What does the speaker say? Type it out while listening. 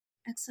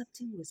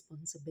Accepting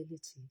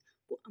responsibility,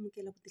 ku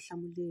amukela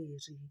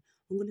vutihlamuleri.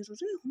 Hungu leri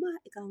ri huma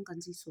eka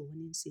nkandziyiso wa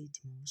Nancy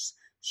Dimos.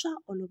 Swa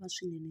olova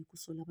swinene ku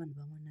sola vanhu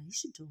van'wana hi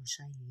xidyoho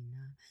xa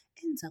hina.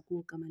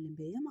 Endzhaku ka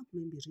malembe ya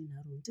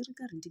 23 ndzi ri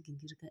karhi ndzi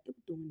gingirika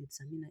evuton'wini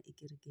bya mina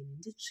ekerekeni,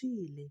 ndzi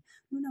tshwile.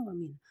 Nuna wa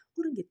mina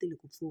u ringetile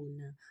ku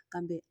pfuna,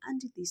 kambe a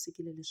ndzi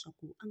tiyisekile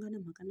leswaku a nga na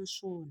mhaka na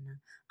swona.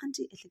 A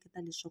ndzi ehleketa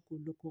leswaku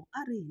loko a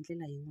ri hi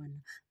ndlela yin'wana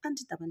a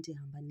ndzi ta va ndzi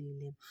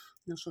hambanile,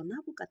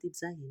 naswona vukati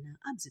bya hina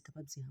a byi ta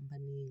va byi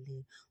hambanile.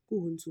 Ku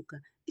hundzuka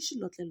i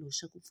xilotlela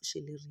xa ku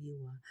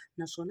pfuxeleriwa,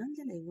 naswona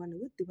ndlela yin'wana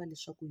yo tiva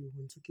leswaku hi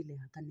hundzukile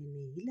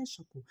hakanene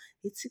hileswaku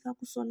hi tshika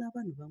ku sola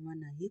vanhu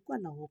van'wana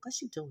hikwalaho ka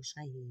xidyoho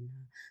xa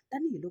hina.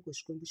 Tanihiloko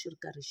Xikwembu xi ri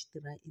karhi xi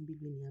tirha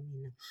embilwini ya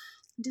mina,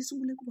 ndzi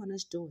sungule ku vona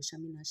xidyoho xa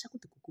mina xa ku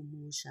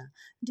tikukumuxa.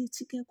 Ndzi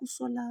tshike ku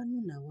sola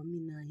nuna wa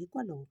mina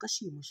hikwalaho ka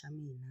xiyimo xa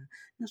mina,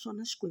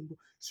 naswona Xikwembu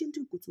xi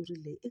ndzi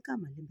kutsurile eka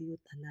malembe yo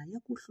tala ya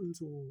ku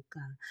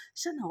hlundzuka.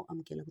 Xana u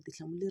amukela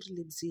vutihlamuleri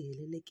lebyi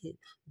heleleke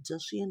bya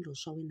swiendlo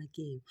swa wena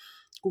ke?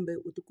 Kumbe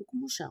u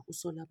tikukumuxa u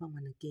sola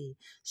van'wana ke?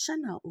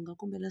 Xana u nga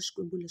kombela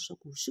Xikwembu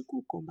leswaku xi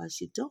ku komba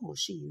xidyoho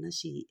xihi na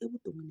xihi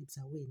evuton'wini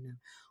bya wena,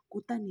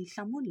 kutani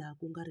hlamula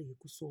ku nga ri hi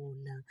ku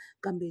sola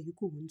kambe hi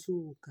ku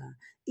hundzuka.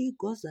 I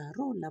goza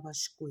ro lava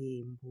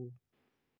Xikwembu.